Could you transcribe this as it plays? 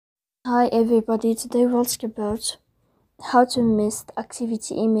Hi everybody, today we'll talk about how to miss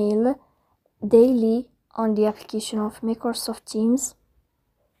activity email daily on the application of Microsoft Teams.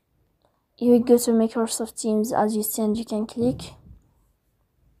 You will go to Microsoft Teams as you see and you can click.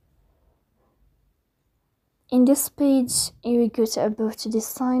 In this page, you will go to above to this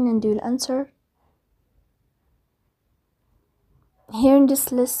sign and you will enter. Here in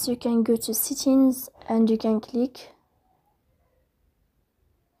this list, you can go to settings and you can click.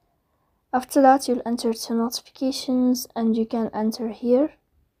 After that, you'll enter to notifications and you can enter here.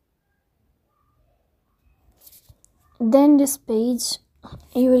 Then this page,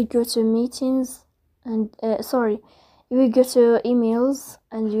 you will go to meetings and you will go to emails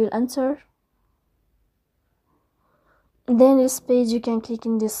and you will enter. Then this page, you can click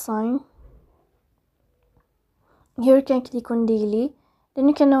in this sign. Here you can click on daily. Then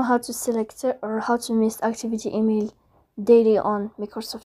you can know how to select it or how to miss activity email daily on Microsoft